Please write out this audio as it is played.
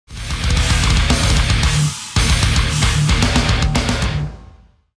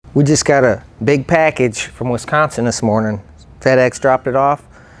We just got a big package from Wisconsin this morning. FedEx dropped it off.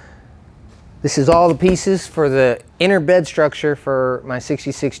 This is all the pieces for the inner bed structure for my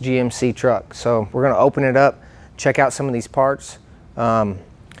 66 GMC truck. So we're gonna open it up, check out some of these parts.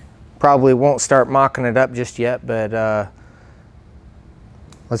 Probably won't start mocking it up just yet, but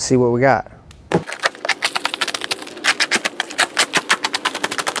let's see what we got.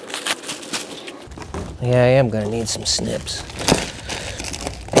 Yeah, I am gonna need some snips.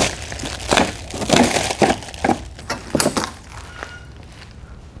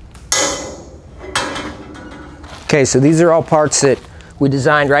 Okay, so these are all parts that we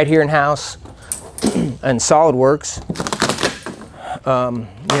designed right here in-house and SolidWorks.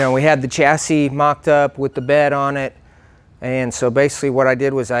 You know, we had the chassis mocked up with the bed on it, and so basically what I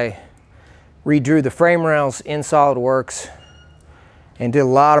did was I redrew the frame rails in SolidWorks and did a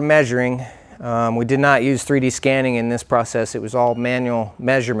lot of measuring. We did not use 3D scanning in this process. It was all manual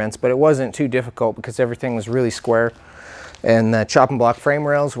measurements, but it wasn't too difficult because everything was really square, and the chop and block frame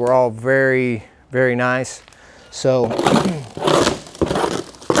rails were all very, very nice. So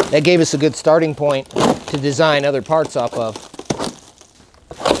that gave us a good starting point to design other parts off of.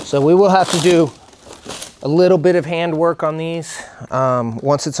 So we will have to do a little bit of hand work on these.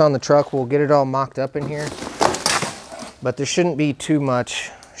 Once it's on the truck, we'll get it all mocked up in here. But there shouldn't be too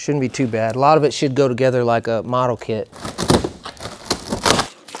much, shouldn't be too bad. A lot of it should go together like a model kit.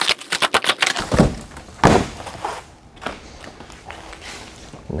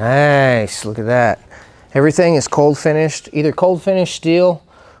 Nice, look at that. Everything is cold finished, either cold finished steel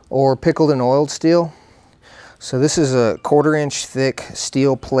or pickled and oiled steel. So this is a 1/4 inch thick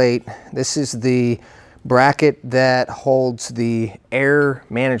steel plate. This is the bracket that holds the air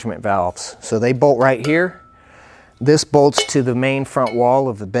management valves. So they bolt right here. This bolts to the main front wall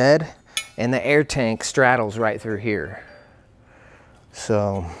of the bed, and the air tank straddles right through here.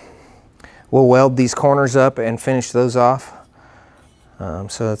 So we'll weld these corners up and finish those off.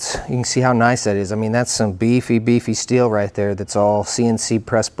 So you can see how nice that is. I mean, that's some beefy, beefy steel right there that's all CNC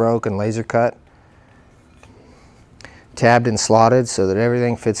press broke and laser cut. Tabbed and slotted so that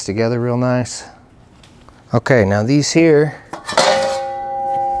everything fits together real nice. Okay, now these here,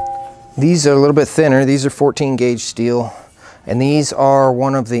 these are a little bit thinner. These are 14 gauge steel, and these are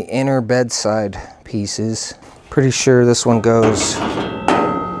one of the inner bedside pieces. Pretty sure this one goes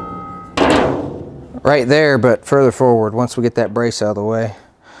right there, but further forward once we get that brace out of the way.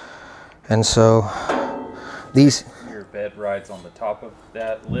 And so these... Your bed rides on the top of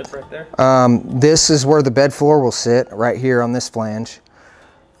that lip right there? This is where the bed floor will sit, right here on this flange.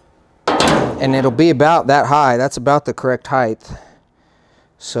 And it'll be about that high. That's about the correct height.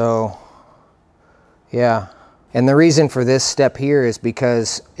 So, yeah. And the reason for this step here is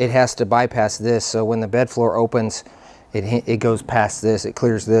because it has to bypass this. So when the bed floor opens, it goes past this, it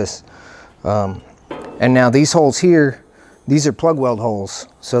clears this. And now these holes here, these are plug weld holes.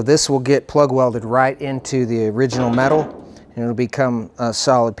 So this will get plug welded right into the original metal, and it'll become a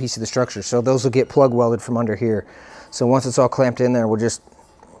solid piece of the structure. So those will get plug welded from under here. So once it's all clamped in there, we'll just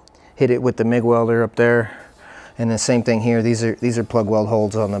hit it with the MIG welder up there. And the same thing here, these are plug weld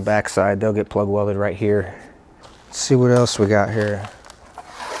holes on the back side. They'll get plug welded right here. Let's see what else we got here.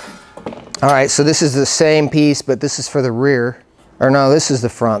 All right, so this is the same piece, but this is for the rear. Or no, this is the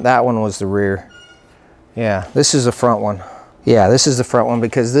front. That one was the rear. Yeah, this is the front one. Yeah, this is the front one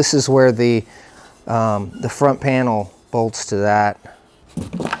because this is where the front panel bolts to that.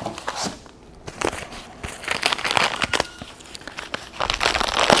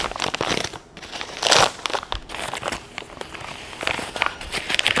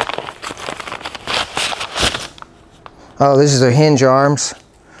 Oh, this is a hinge arms.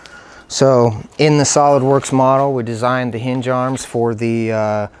 So in the SolidWorks model, we designed the hinge arms for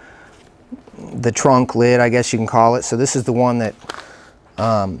the trunk lid, I guess you can call it. So this is the one that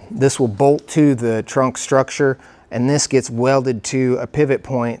this will bolt to the trunk structure, and this gets welded to a pivot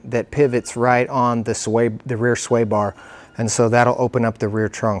point that pivots right on the rear sway bar, and so that'll open up the rear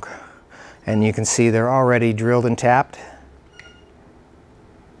trunk. And you can see they're already drilled and tapped.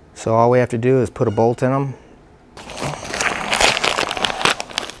 So all we have to do is put a bolt in them.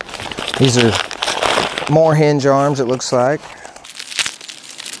 These are more hinge arms, it looks like.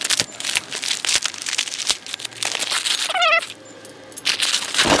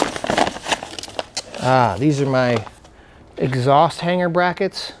 These are my exhaust hanger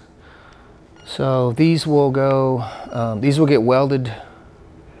brackets. So these will go, these will get welded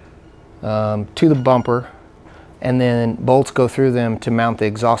to the bumper, and then bolts go through them to mount the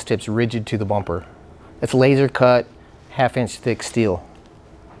exhaust tips rigid to the bumper. It's laser cut, 1/2 inch thick steel.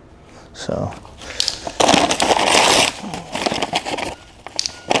 So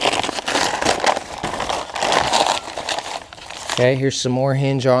Okay, here's some more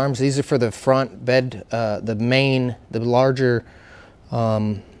hinge arms. These are for the front bed, the larger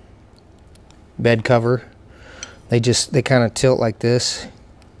bed cover. They kind of tilt like this.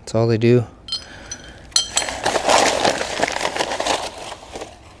 That's all they do.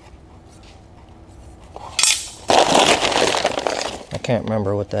 I can't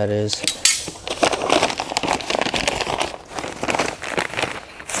remember what that is.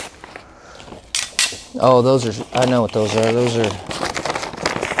 Oh, those are, I know what those are.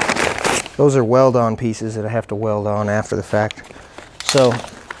 Those are weld-on pieces that I have to weld on after the fact. So,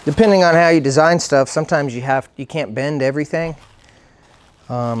 depending on how you design stuff, sometimes you can't bend everything.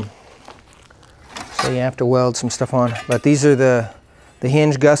 So you have to weld some stuff on. But these are the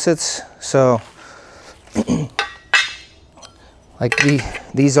hinge gussets. So, like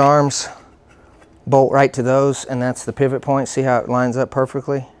these arms bolt right to those, and that's the pivot point. See how it lines up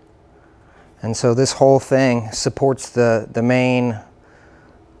perfectly? And so this whole thing supports the main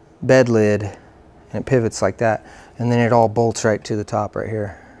bed lid, and it pivots like that. And then it all bolts right to the top right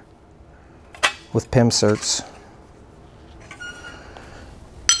here with pimcerts.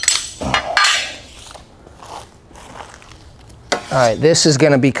 All right, this is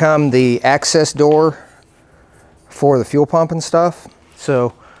going to become the access door for the fuel pump and stuff.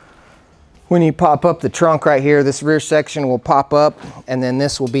 So when you pop up the trunk right here, this rear section will pop up, and then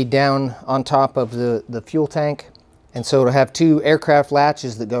this will be down on top of the fuel tank. And so it'll have two aircraft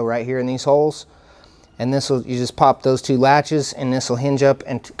latches that go right here in these holes. And you just pop those two latches, and this will hinge up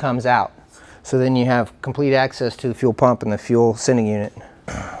and comes out. So then you have complete access to the fuel pump and the fuel sending unit.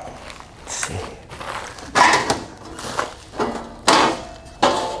 Let's see.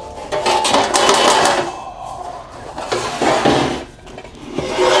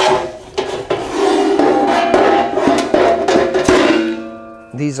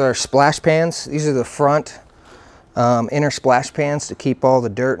 These are splash pans. These are the front inner splash pans to keep all the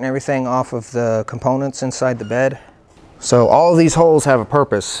dirt and everything off of the components inside the bed. So all of these holes have a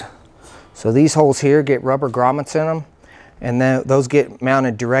purpose. So these holes here get rubber grommets in them, and then those get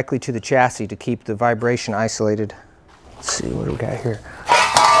mounted directly to the chassis to keep the vibration isolated. Let's see, what do we got here?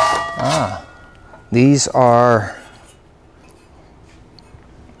 These are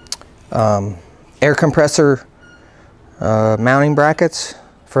air compressor mounting brackets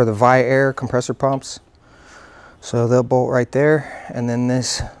for the Air compressor pumps. So they'll bolt right there, and then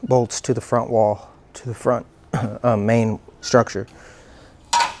this bolts to the front wall, to the front main structure.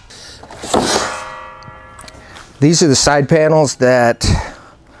 These are the side panels that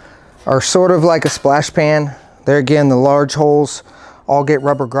are sort of like a splash pan. There again, the large holes all get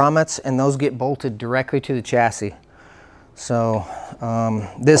rubber grommets, and those get bolted directly to the chassis. So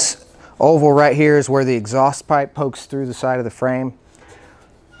this oval right here is where the exhaust pipe pokes through the side of the frame.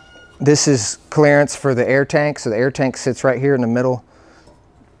 This is clearance for the air tank, so the air tank sits right here in the middle,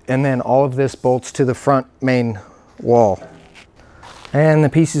 and then all of this bolts to the front main wall. And the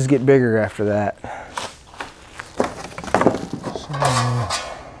pieces get bigger after that. So,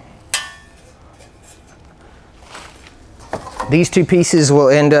 these two pieces will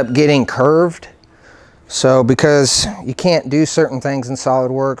end up getting curved. So because you can't do certain things in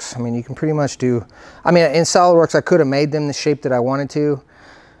SolidWorks, I mean, you can pretty much do, I mean, in SolidWorks I could have made them the shape that I wanted to,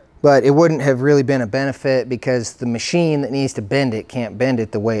 but it wouldn't have really been a benefit because the machine that needs to bend it can't bend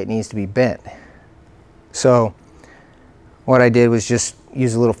it the way it needs to be bent. So what I did was just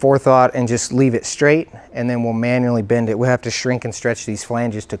use a little forethought and just leave it straight, and then we'll manually bend it. We'll have to shrink and stretch these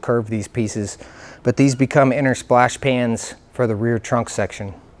flanges to curve these pieces, but these become inner splash pans for the rear trunk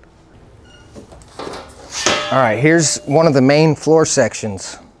section. All right, here's one of the main floor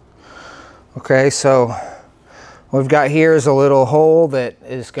sections. Okay, so what we've got here is a little hole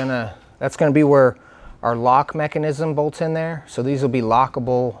that's gonna be where our lock mechanism bolts in there. So these will be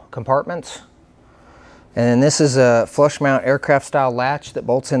lockable compartments. And then this is a flush mount aircraft style latch that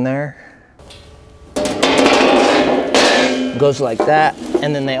bolts in there. It goes like that,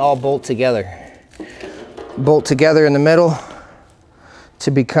 and then they all bolt together. Bolt together in the middle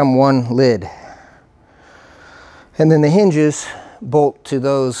to become one lid. And then the hinges bolt to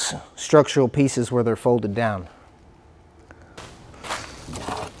those structural pieces where they're folded down.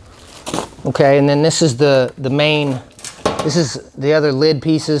 Okay, and then this is the main, this is the other lid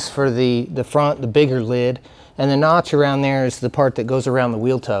pieces for the front, the bigger lid. And the notch around there is the part that goes around the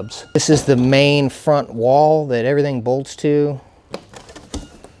wheel tubs. This is the main front wall that everything bolts to.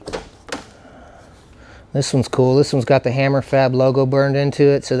 This one's cool. This one's got the Hammer Fab logo burned into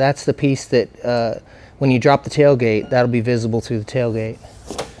it. So that's the piece that when you drop the tailgate, that'll be visible through the tailgate.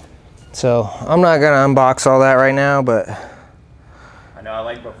 So I'm not gonna unbox all that right now, but I I know. I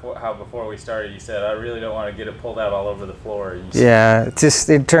like how before we started, you said I really don't want to get it pulled out all over the floor. Yeah,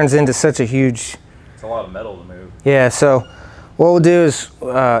 it turns into such a huge. It's a lot of metal to move. Yeah. So what we'll do is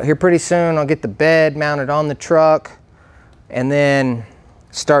here pretty soon I'll get the bed mounted on the truck, and then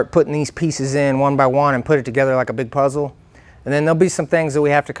start putting these pieces in one by one and put it together like a big puzzle. And then there'll be some things that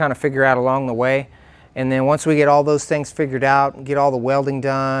we have to kind of figure out along the way. And then once we get all those things figured out, get all the welding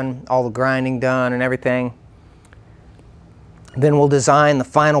done, all the grinding done and everything, then we'll design the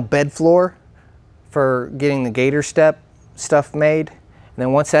final bed floor for getting the gator step stuff made. And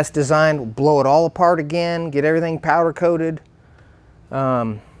then once that's designed, we'll blow it all apart again, get everything powder coated,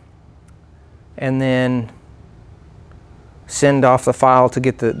 and then send off the file to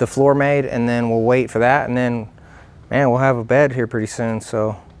get the floor made, and then we'll wait for that, and then, man, we'll have a bed here pretty soon.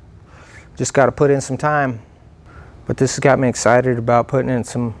 So just got to put in some time. But this has got me excited about putting in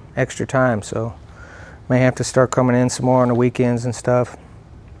some extra time, so may have to start coming in some more on the weekends and stuff.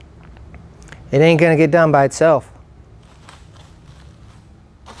 It ain't gonna get done by itself.